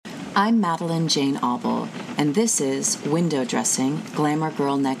I'm Madeline Jane Auble, and this is Window Dressing, Glamour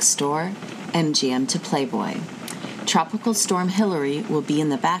Girl Next Door, MGM to Playboy. Tropical Storm Hillary will be in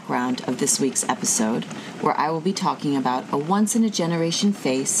the background of this week's episode, where I will be talking about a once-in-a-generation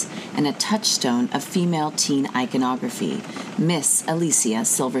face and a touchstone of female teen iconography, Miss Alicia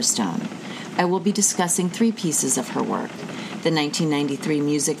Silverstone. I will be discussing 3 pieces of her work: the 1993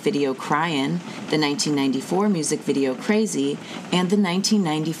 music video Cryin', the 1994 music video Crazy, and the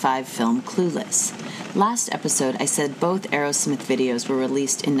 1995 film Clueless. Last episode, I said both Aerosmith videos were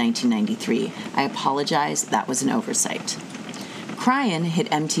released in 1993. I apologize, that was an oversight. Cryin' hit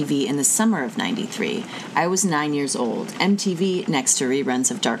MTV in the summer of '93. I was 9 years old. MTV, next to reruns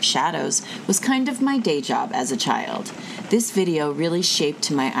of Dark Shadows, was kind of my day job as a child. This video really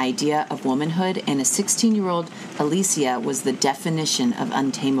shaped my idea of womanhood, and a 16-year-old Alicia was the definition of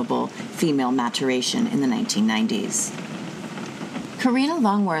untamable female maturation in the 1990s. Karina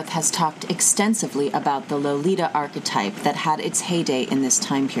Longworth has talked extensively about the Lolita archetype that had its heyday in this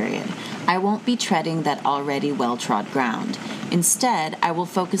time period. I won't be treading that already well-trod ground. Instead, I will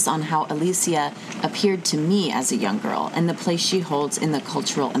focus on how Alicia appeared to me as a young girl and the place she holds in the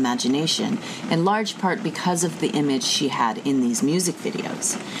cultural imagination, in large part because of the image she had in these music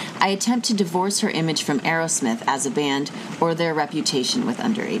videos. I attempt to divorce her image from Aerosmith as a band or their reputation with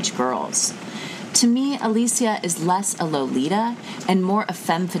underage girls. To me, Alicia is less a Lolita and more a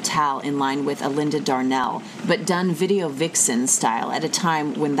femme fatale in line with a Linda Darnell, but done video vixen style at a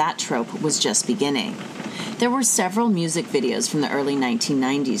time when that trope was just beginning. There were several music videos from the early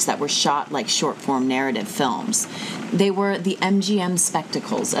 1990s that were shot like short-form narrative films. They were the MGM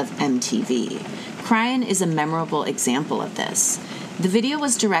spectacles of MTV. Cryin' is a memorable example of this. The video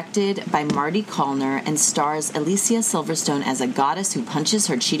was directed by Marty Callner and stars Alicia Silverstone as a goddess who punches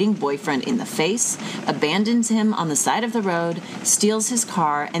her cheating boyfriend in the face, abandons him on the side of the road, steals his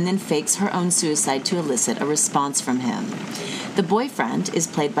car, and then fakes her own suicide to elicit a response from him. The boyfriend is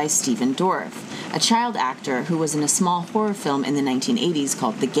played by Stephen Dorff, a child actor who was in a small horror film in the 1980s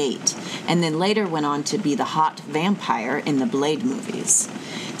called The Gate, and then later went on to be the hot vampire in the Blade movies.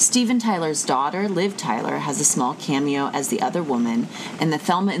 Steven Tyler's daughter, Liv Tyler, has a small cameo as the other woman, and the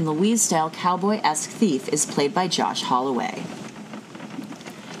Thelma and Louise-style cowboy-esque thief is played by Josh Holloway.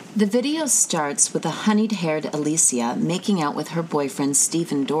 The video starts with a honeyed-haired Alicia making out with her boyfriend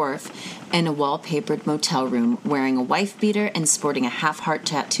Stephen Dorff in a wallpapered motel room, wearing a wife-beater and sporting a half-heart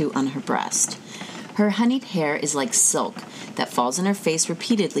tattoo on her breast. Her honeyed hair is like silk that falls on her face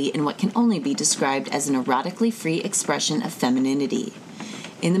repeatedly in what can only be described as an erotically free expression of femininity.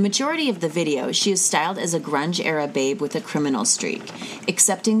 In the majority of the video, she is styled as a grunge-era babe with a criminal streak,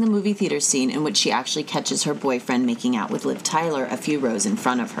 excepting the movie theater scene in which she actually catches her boyfriend making out with Liv Tyler a few rows in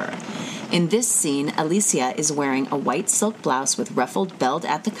front of her. In this scene, Alicia is wearing a white silk blouse with ruffled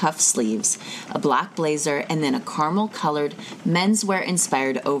belled-at-the-cuff sleeves, a black blazer, and then a caramel-colored,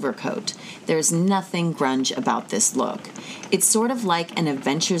 menswear-inspired overcoat. There is nothing grunge about this look. It's sort of like an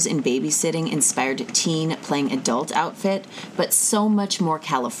Adventures in Babysitting-inspired teen playing adult outfit, but so much more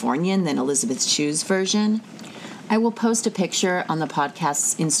Californian than Elizabeth Shue's version. I will post a picture on the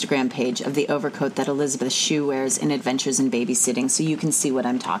podcast's Instagram page of the overcoat that Elizabeth Shue wears in Adventures in Babysitting so you can see what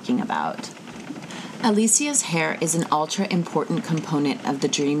I'm talking about. Alicia's hair is an ultra-important component of the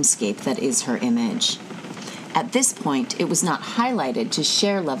dreamscape that is her image. At this point, it was not highlighted to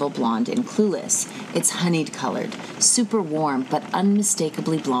share level blonde in Clueless. It's honeyed-colored, super warm, but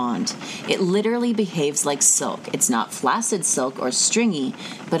unmistakably blonde. It literally behaves like silk. It's not flaccid silk or stringy,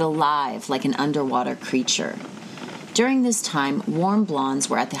 but alive like an underwater creature. During this time, warm blondes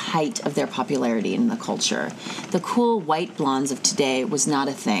were at the height of their popularity in the culture. The cool white blondes of today was not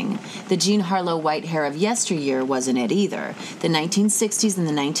a thing. The Jean Harlow white hair of yesteryear wasn't it either. The 1960s and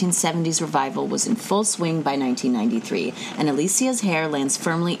the 1970s revival was in full swing by 1993, and Alicia's hair lands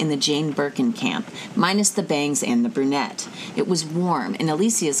firmly in the Jane Birkin camp, minus the bangs and the brunette. It was warm, in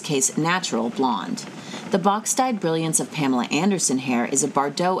Alicia's case, natural blonde. The box-dyed brilliance of Pamela Anderson hair is a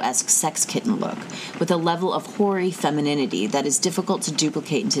Bardot-esque sex kitten look, with a level of hoary femininity that is difficult to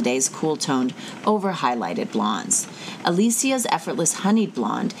duplicate in today's cool-toned, over-highlighted blondes. Alicia's effortless honeyed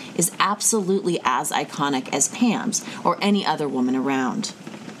blonde is absolutely as iconic as Pam's or any other woman around.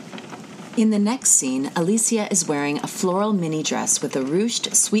 In the next scene, Alicia is wearing a floral mini dress with a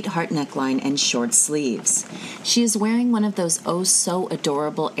ruched sweetheart neckline and short sleeves. She is wearing one of those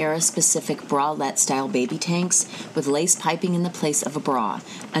oh-so-adorable era-specific bralette-style baby tanks with lace piping in the place of a bra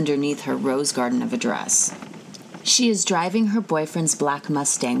underneath her rose garden of a dress. She is driving her boyfriend's black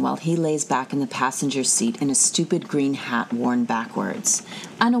Mustang while he lays back in the passenger seat in a stupid green hat worn backwards,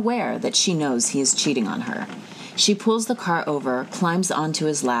 unaware that she knows he is cheating on her. She pulls the car over, climbs onto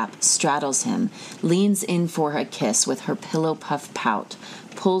his lap, straddles him, leans in for a kiss with her pillow puff pout,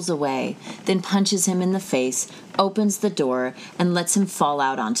 pulls away, then punches him in the face, opens the door, and lets him fall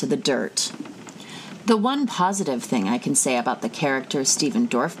out onto the dirt. The one positive thing I can say about the character Stephen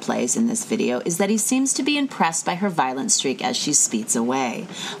Dorff plays in this video is that he seems to be impressed by her violent streak as she speeds away,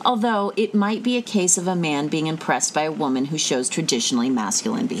 although it might be a case of a man being impressed by a woman who shows traditionally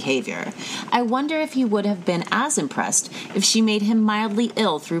masculine behavior. I wonder if he would have been as impressed if she made him mildly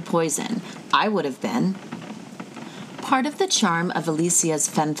ill through poison. I would have been. Part of the charm of Alicia's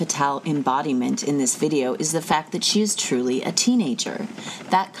femme fatale embodiment in this video is the fact that she is truly a teenager.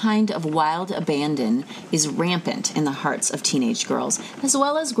 That kind of wild abandon is rampant in the hearts of teenage girls, as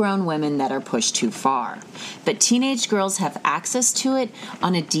well as grown women that are pushed too far. But teenage girls have access to it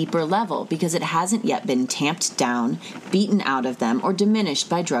on a deeper level because it hasn't yet been tamped down, beaten out of them, or diminished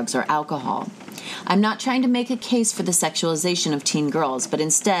by drugs or alcohol. I'm not trying to make a case for the sexualization of teen girls, but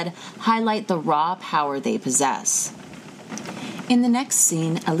instead highlight the raw power they possess. In the next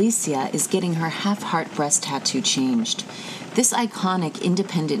scene, Alicia is getting her half-heart breast tattoo changed. This iconic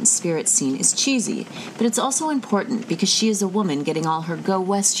independent spirit scene is cheesy, but it's also important because she is a woman getting all her go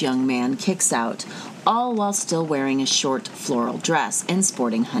west young man kicks out, all while still wearing a short floral dress and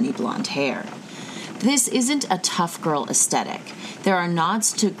sporting honey blonde hair. This isn't a tough girl aesthetic. There are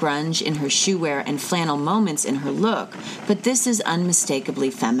nods to grunge in her shoe wear and flannel moments in her look, but this is unmistakably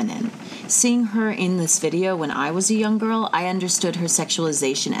feminine. Seeing her in this video when I was a young girl, I understood her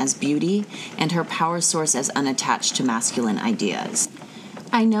sexualization as beauty and her power source as unattached to masculine ideas.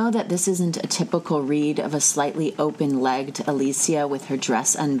 I know that this isn't a typical read of a slightly open-legged Alicia with her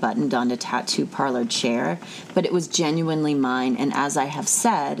dress unbuttoned on a tattoo parlor chair, but it was genuinely mine, and as I have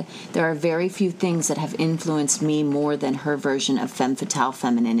said, there are very few things that have influenced me more than her version of femme fatale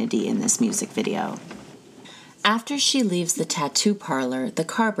femininity in this music video. After she leaves the tattoo parlor, the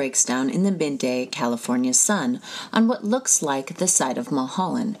car breaks down in the midday California sun on what looks like the side of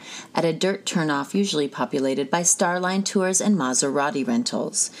Mulholland, at a dirt turnoff usually populated by Starline tours and Maserati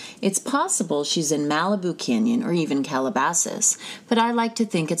rentals. It's possible she's in Malibu Canyon or even Calabasas, but I like to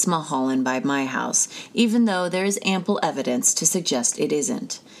think it's Mulholland by my house, even though there is ample evidence to suggest it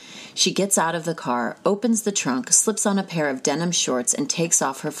isn't. She gets out of the car, opens the trunk, slips on a pair of denim shorts, and takes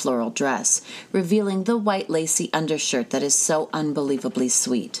off her floral dress, revealing the white lacy undershirt that is so unbelievably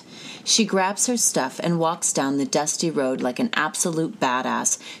sweet. She grabs her stuff and walks down the dusty road like an absolute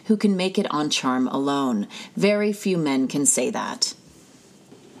badass who can make it on charm alone. Very few men can say that.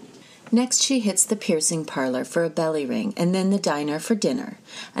 Next, she hits the piercing parlor for a belly ring, and then the diner for dinner.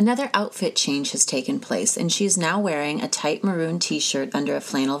 Another outfit change has taken place, and she is now wearing a tight maroon t-shirt under a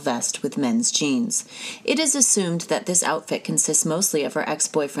flannel vest with men's jeans. It is assumed that this outfit consists mostly of her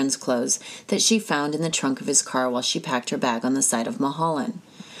ex-boyfriend's clothes that she found in the trunk of his car while she packed her bag on the side of Mulholland.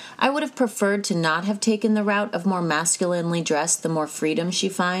 I would have preferred to not have taken the route of more masculinely dressed the more freedom she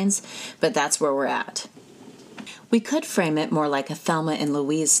finds, but that's where we're at. We could frame it more like a Thelma and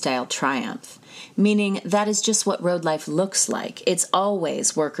Louise style triumph, meaning that is just what road life looks like. It's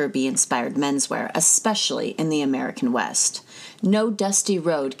always worker bee inspired menswear, especially in the American West. No dusty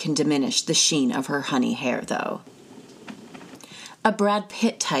road can diminish the sheen of her honey hair, though. A Brad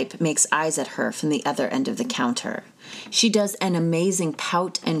Pitt type makes eyes at her from the other end of the counter. She does an amazing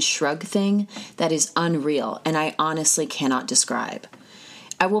pout and shrug thing that is unreal, and I honestly cannot describe.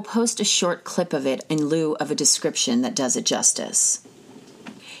 I will post a short clip of it in lieu of a description that does it justice.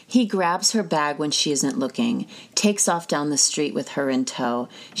 He grabs her bag when she isn't looking, takes off down the street with her in tow.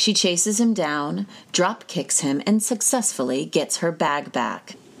 She chases him down, drop kicks him, and successfully gets her bag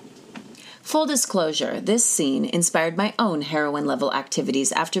back. Full disclosure, this scene inspired my own heroin-level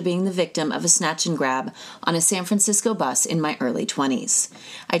activities after being the victim of a snatch and grab on a San Francisco bus in my early 20s.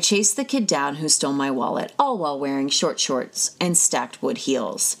 I chased the kid down who stole my wallet, all while wearing short shorts and stacked wood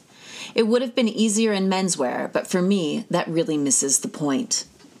heels. It would have been easier in menswear, but for me, that really misses the point.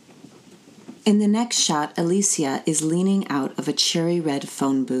 In the next shot, Alicia is leaning out of a cherry red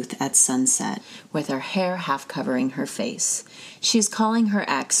phone booth at sunset, with her hair half covering her face. She's calling her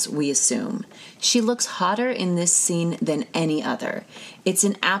ex, we assume. She looks hotter in this scene than any other. It's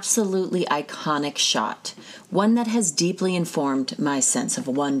an absolutely iconic shot, one that has deeply informed my sense of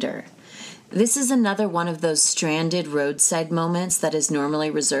wonder. This is another one of those stranded roadside moments that is normally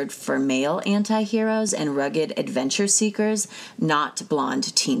reserved for male anti-heroes and rugged adventure seekers, not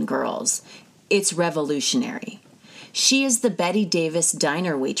blonde teen girls. It's revolutionary. She is the Betty Davis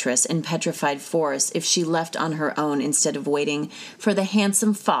diner waitress in Petrified Forest if she left on her own instead of waiting for the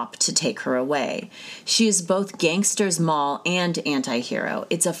handsome fop to take her away. She is both gangster's moll and anti-hero.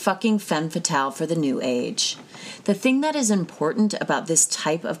 It's a fucking femme fatale for the new age. The thing that is important about this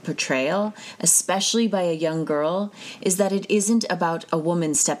type of portrayal, especially by a young girl, is that it isn't about a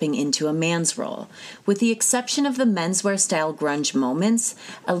woman stepping into a man's role. With the exception of the menswear-style grunge moments,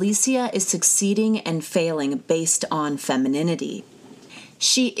 Alicia is succeeding and failing based on femininity.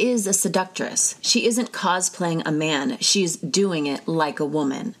 She is a seductress. She isn't cosplaying a man. She's doing it like a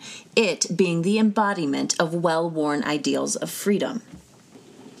woman. It being the embodiment of well-worn ideals of freedom.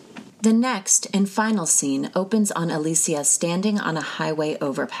 The next and final scene opens on Alicia standing on a highway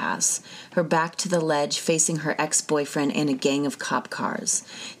overpass, her back to the ledge facing her ex-boyfriend and a gang of cop cars.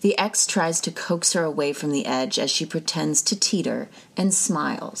 The ex tries to coax her away from the edge as she pretends to teeter and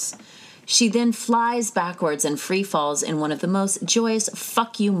smiles. She then flies backwards and free falls in one of the most joyous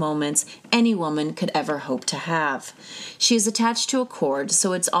fuck you moments any woman could ever hope to have. She is attached to a cord,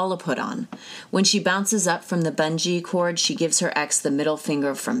 so it's all a put on. When she bounces up from the bungee cord, she gives her ex the middle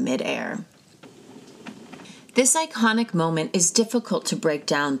finger from midair. This iconic moment is difficult to break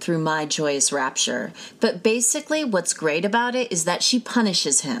down through my joyous rapture, but basically what's great about it is that she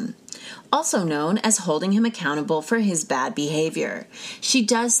punishes him, also known as holding him accountable for his bad behavior. She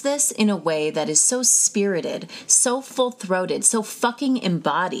does this in a way that is so spirited, so full-throated, so fucking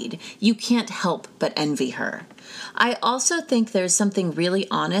embodied, you can't help but envy her. I also think there's something really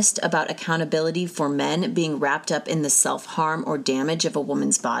honest about accountability for men being wrapped up in the self-harm or damage of a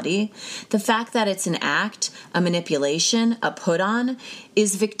woman's body. The fact that it's an act, a manipulation, a put-on,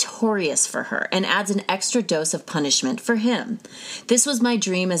 is victorious for her and adds an extra dose of punishment for him. This was my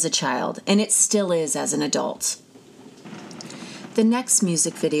dream as a child, and it still is as an adult. The next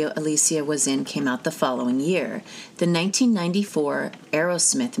music video Alicia was in came out the following year, the 1994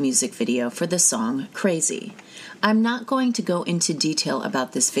 Aerosmith music video for the song Crazy. I'm not going to go into detail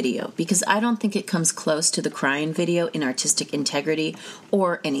about this video because I don't think it comes close to the Crying video in artistic integrity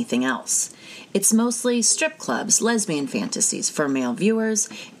or anything else. It's mostly strip clubs, lesbian fantasies for male viewers,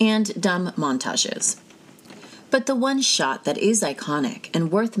 and dumb montages. But the one shot that is iconic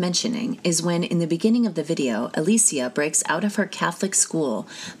and worth mentioning is when, in the beginning of the video, Alicia breaks out of her Catholic school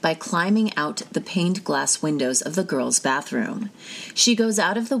by climbing out the paned glass windows of the girls' bathroom. She goes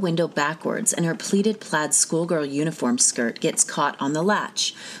out of the window backwards, and her pleated plaid schoolgirl uniform skirt gets caught on the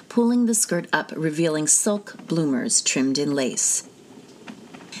latch, pulling the skirt up, revealing silk bloomers trimmed in lace.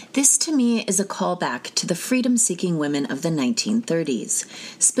 This, to me, is a callback to the freedom-seeking women of the 1930s.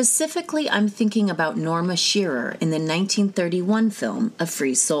 Specifically, I'm thinking about Norma Shearer in the 1931 film A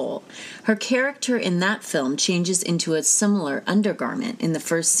Free Soul. Her character in that film changes into a similar undergarment in the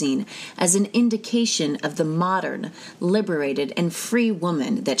first scene as an indication of the modern, liberated, and free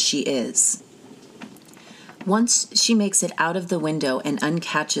woman that she is. Once she makes it out of the window and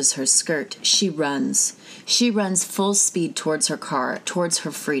uncatches her skirt, she runs. She runs full speed towards her car, towards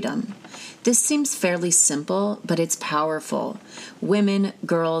her freedom. This seems fairly simple, but it's powerful. Women,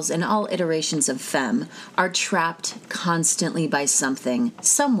 girls, and all iterations of femme are trapped constantly by something,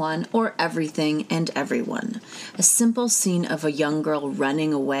 someone, or everything and everyone. A simple scene of a young girl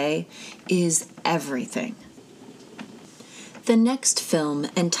running away is everything. The next film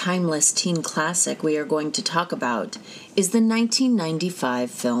and timeless teen classic we are going to talk about is the 1995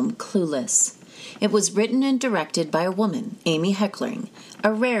 film Clueless. It was written and directed by a woman, Amy Heckerling,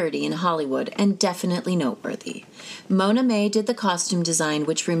 a rarity in Hollywood and definitely noteworthy. Mona May did the costume design,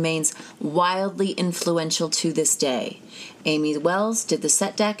 which remains wildly influential to this day. Amy Wells did the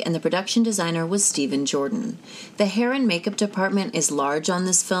set deck, and the production designer was Stephen Jordan. The hair and makeup department is large on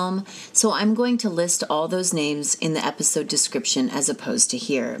this film, so I'm going to list all those names in the episode description as opposed to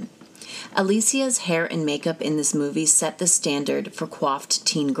here. Alicia's hair and makeup in this movie set the standard for coiffed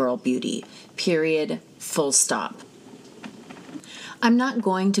teen girl beauty. Period. Full stop. I'm not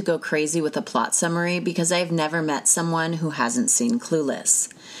going to go crazy with a plot summary because I've never met someone who hasn't seen Clueless.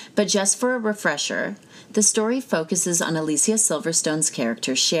 But just for a refresher, the story focuses on Alicia Silverstone's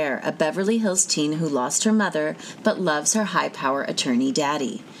character Cher, a Beverly Hills teen who lost her mother but loves her high-power attorney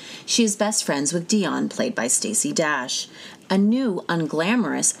daddy. She is best friends with Dion, played by Stacey Dash. A new,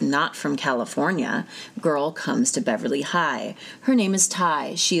 unglamorous, not from California, girl comes to Beverly High. Her name is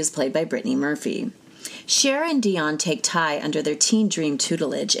Ty. She is played by Brittany Murphy. Cher and Dion take Ty under their teen dream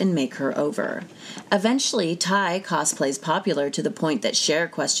tutelage and make her over. Eventually, Ty cosplays popular to the point that Cher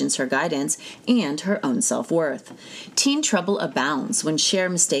questions her guidance and her own self-worth. Teen trouble abounds when Cher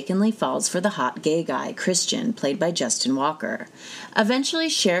mistakenly falls for the hot gay guy, Christian, played by Justin Walker. Eventually,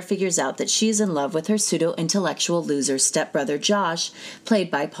 Cher figures out that she is in love with her pseudo-intellectual loser stepbrother Josh,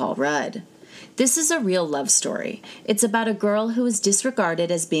 played by Paul Rudd. This is a real love story. It's about a girl who is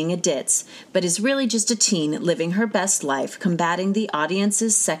disregarded as being a ditz, but is really just a teen living her best life, combating the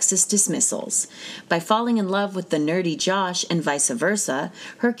audience's sexist dismissals. By falling in love with the nerdy Josh and vice versa,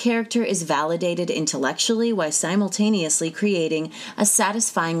 her character is validated intellectually while simultaneously creating a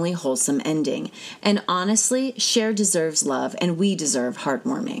satisfyingly wholesome ending. And honestly, Cher deserves love, and we deserve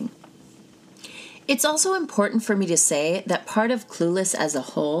heartwarming. It's also important for me to say that part of Clueless as a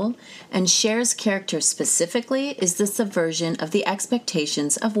whole, and Cher's character specifically, is the subversion of the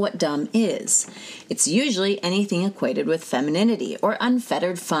expectations of what dumb is. It's usually anything equated with femininity or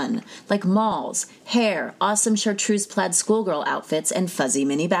unfettered fun, like malls, hair, awesome chartreuse plaid schoolgirl outfits, and fuzzy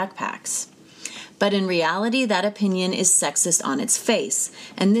mini backpacks. But in reality, that opinion is sexist on its face,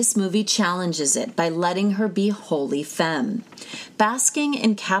 and this movie challenges it by letting her be wholly femme. Basking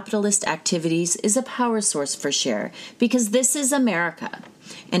in capitalist activities is a power source for Cher, because this is America.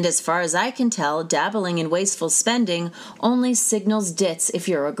 And as far as I can tell, dabbling in wasteful spending only signals dits if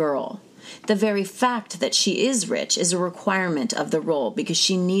you're a girl. The very fact that she is rich is a requirement of the role because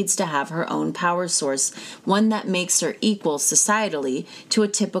she needs to have her own power source, one that makes her equal societally to a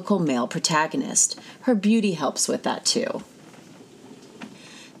typical male protagonist. Her beauty helps with that too.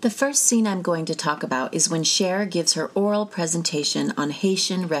 The first scene I'm going to talk about is when Cher gives her oral presentation on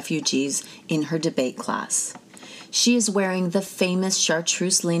Haitian refugees in her debate class. She is wearing the famous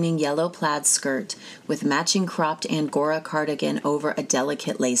chartreuse-leaning yellow plaid skirt with matching cropped Angora cardigan over a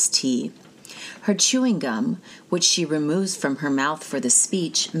delicate lace tee. Her chewing gum, which she removes from her mouth for the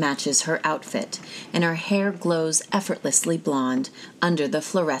speech, matches her outfit, and her hair glows effortlessly blonde under the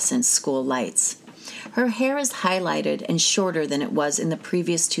fluorescent school lights. Her hair is highlighted and shorter than it was in the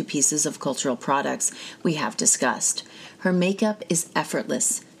previous two pieces of cultural products we have discussed. Her makeup is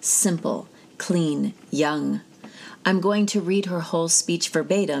effortless, simple, clean, young. I'm going to read her whole speech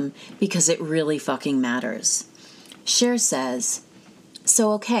verbatim because it really fucking matters. Cher says,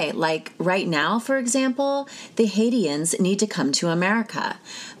 "So okay, like right now, for example, the Haitians need to come to America.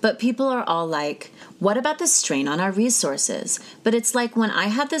 But people are all like, what about the strain on our resources? But it's like when I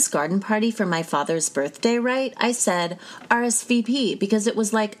had this garden party for my father's birthday, right? I said RSVP because it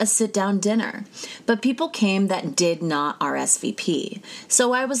was like a sit-down dinner. But people came that did not RSVP.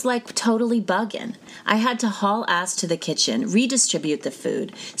 So I was like totally bugging. I had to haul ass to the kitchen, redistribute the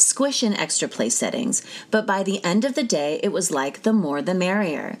food, squish in extra place settings. But by the end of the day, it was like the more the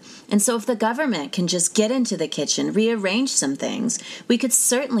merrier. And so if the government can just get into the kitchen, rearrange some things, we could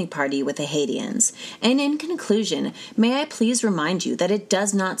certainly party with the Haitians. And in conclusion, may I please remind you that it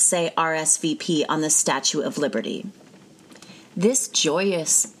does not say RSVP on the Statue of Liberty." This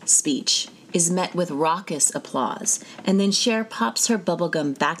joyous speech is met with raucous applause, and then Cher pops her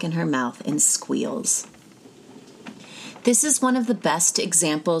bubblegum back in her mouth and squeals. This is one of the best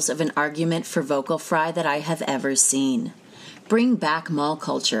examples of an argument for vocal fry that I have ever seen. Bring back mall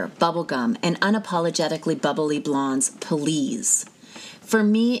culture, bubblegum, and unapologetically bubbly blondes, please. For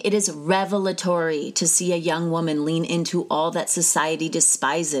me, it is revelatory to see a young woman lean into all that society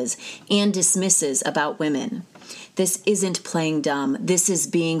despises and dismisses about women. This isn't playing dumb. This is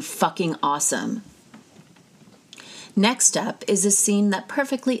being fucking awesome. Next up is a scene that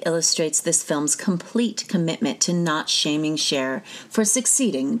perfectly illustrates this film's complete commitment to not shaming Cher for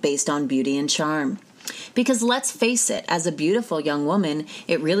succeeding based on beauty and charm. Because let's face it, as a beautiful young woman,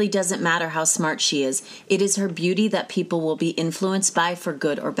 it really doesn't matter how smart she is. It is her beauty that people will be influenced by for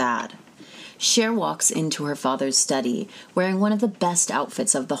good or bad. Cher walks into her father's study, wearing one of the best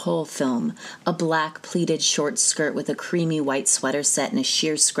outfits of the whole film, a black pleated short skirt with a creamy white sweater set and a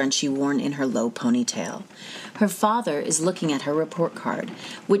sheer scrunchie worn in her low ponytail. Her father is looking at her report card,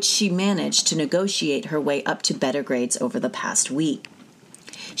 which she managed to negotiate her way up to better grades over the past week.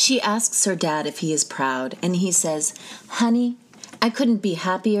 She asks her dad if he is proud, and he says, "Honey, I couldn't be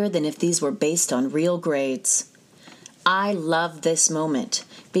happier than if these were based on real grades." I love this moment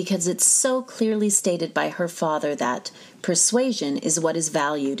because it's so clearly stated by her father that persuasion is what is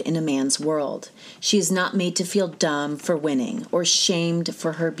valued in a man's world. She is not made to feel dumb for winning or shamed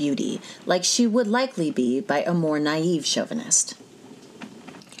for her beauty, like she would likely be by a more naive chauvinist.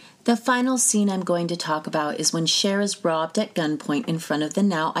 The final scene I'm going to talk about is when Cher is robbed at gunpoint in front of the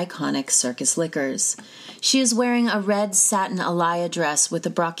now iconic Circus Liquors. She is wearing a red satin Alaïa dress with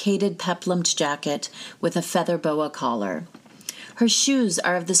a brocaded peplumed jacket with a feather boa collar. Her shoes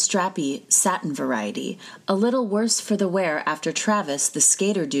are of the strappy satin variety, a little worse for the wear after Travis, the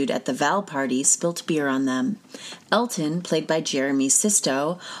skater dude at the Val party, spilt beer on them. Elton, played by Jeremy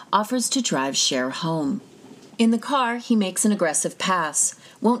Sisto, offers to drive Cher home. In the car, he makes an aggressive pass,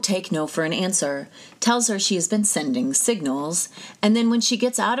 won't take no for an answer, tells her she has been sending signals, and then when she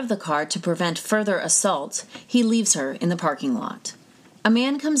gets out of the car to prevent further assault, he leaves her in the parking lot. A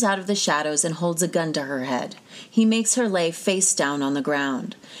man comes out of the shadows and holds a gun to her head. He makes her lay face down on the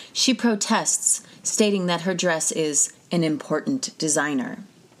ground. She protests, stating that her dress is an important designer.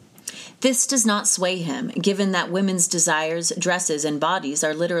 This does not sway him, given that women's desires, dresses, and bodies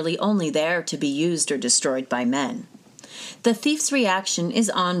are literally only there to be used or destroyed by men. The thief's reaction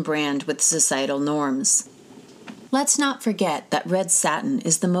is on brand with societal norms. Let's not forget that red satin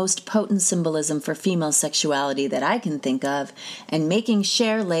is the most potent symbolism for female sexuality that I can think of, and making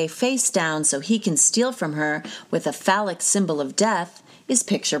Cher lay face down so he can steal from her with a phallic symbol of death is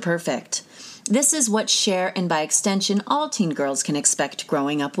picture perfect. This is what Cher, and by extension all teen girls can expect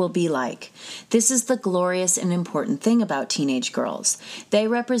growing up will be like. This is the glorious and important thing about teenage girls. They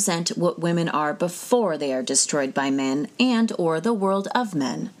represent what women are before they are destroyed by men and or the world of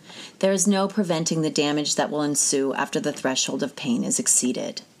men. There is no preventing the damage that will ensue after the threshold of pain is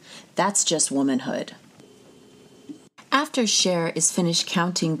exceeded. That's just womanhood. After Cher is finished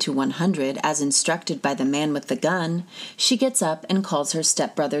counting to 100 as instructed by the man with the gun, she gets up and calls her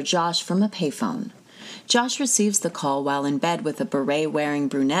stepbrother Josh from a payphone. Josh receives the call while in bed with a beret-wearing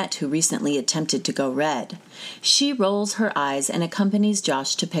brunette who recently attempted to go red. She rolls her eyes and accompanies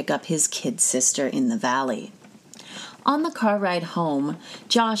Josh to pick up his kid sister in the valley. On the car ride home,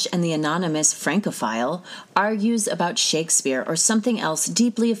 Josh and the anonymous Francophile argues about Shakespeare or something else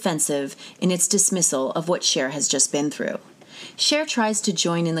deeply offensive in its dismissal of what Cher has just been through. Cher tries to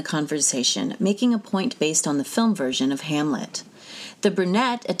join in the conversation, making a point based on the film version of Hamlet. The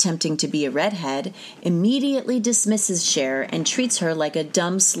brunette, attempting to be a redhead, immediately dismisses Cher and treats her like a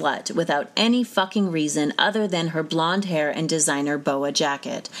dumb slut without any fucking reason other than her blonde hair and designer boa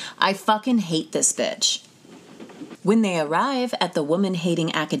jacket. I fucking hate this bitch. When they arrive at the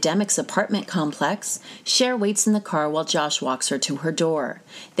woman-hating academic's apartment complex, Cher waits in the car while Josh walks her to her door.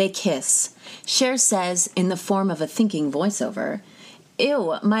 They kiss. Cher says, in the form of a thinking voiceover,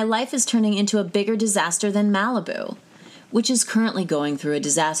 "Ew, my life is turning into a bigger disaster than Malibu," which is currently going through a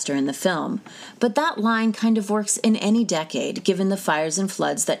disaster in the film. But that line kind of works in any decade, given the fires and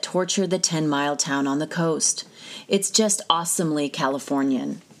floods that torture the 10-mile town on the coast. It's just awesomely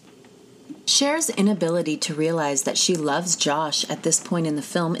Californian. Cher's inability to realize that she loves Josh at this point in the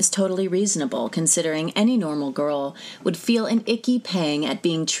film is totally reasonable, considering any normal girl would feel an icky pang at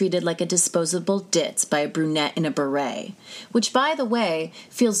being treated like a disposable ditz by a brunette in a beret, which, by the way,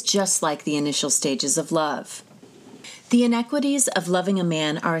 feels just like the initial stages of love. The inequities of loving a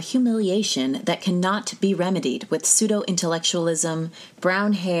man are a humiliation that cannot be remedied with pseudo-intellectualism,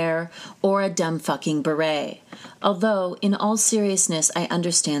 brown hair, or a dumb fucking beret. Although, in all seriousness, I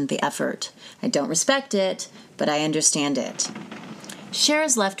understand the effort. I don't respect it, but I understand it. Cher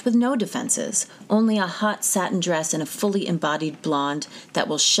is left with no defenses, only a hot satin dress and a fully embodied blonde that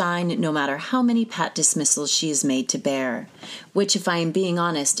will shine no matter how many pat dismissals she is made to bear, which, if I am being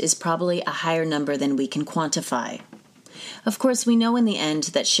honest, is probably a higher number than we can quantify. Of course, we know in the end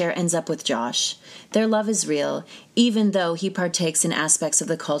that Cher ends up with Josh. Their love is real, even though he partakes in aspects of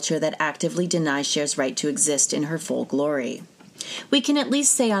the culture that actively deny Cher's right to exist in her full glory. We can at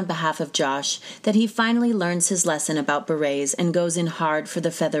least say on behalf of Josh that he finally learns his lesson about berets and goes in hard for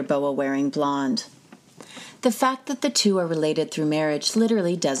the feather boa-wearing blonde. The fact that the two are related through marriage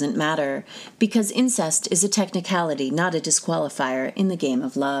literally doesn't matter, because incest is a technicality, not a disqualifier, in the game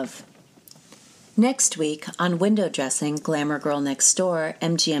of love. Next week, on Window Dressing, Glamour Girl Next Door,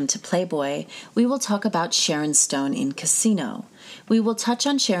 MGM to Playboy, we will talk about Sharon Stone in Casino. We will touch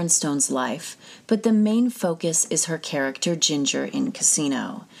on Sharon Stone's life, but the main focus is her character Ginger in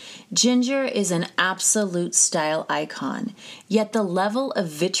Casino. Ginger is an absolute style icon, yet the level of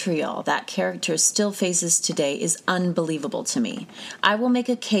vitriol that character still faces today is unbelievable to me. I will make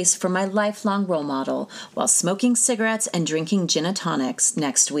a case for my lifelong role model while smoking cigarettes and drinking gin and tonics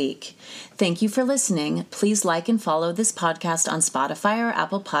next week. Thank you for listening. Please like and follow this podcast on Spotify or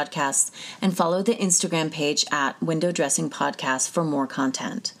Apple Podcasts, and follow the Instagram page at Window Dressing Podcast for more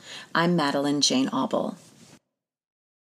content. I'm Madeline Jane Auble.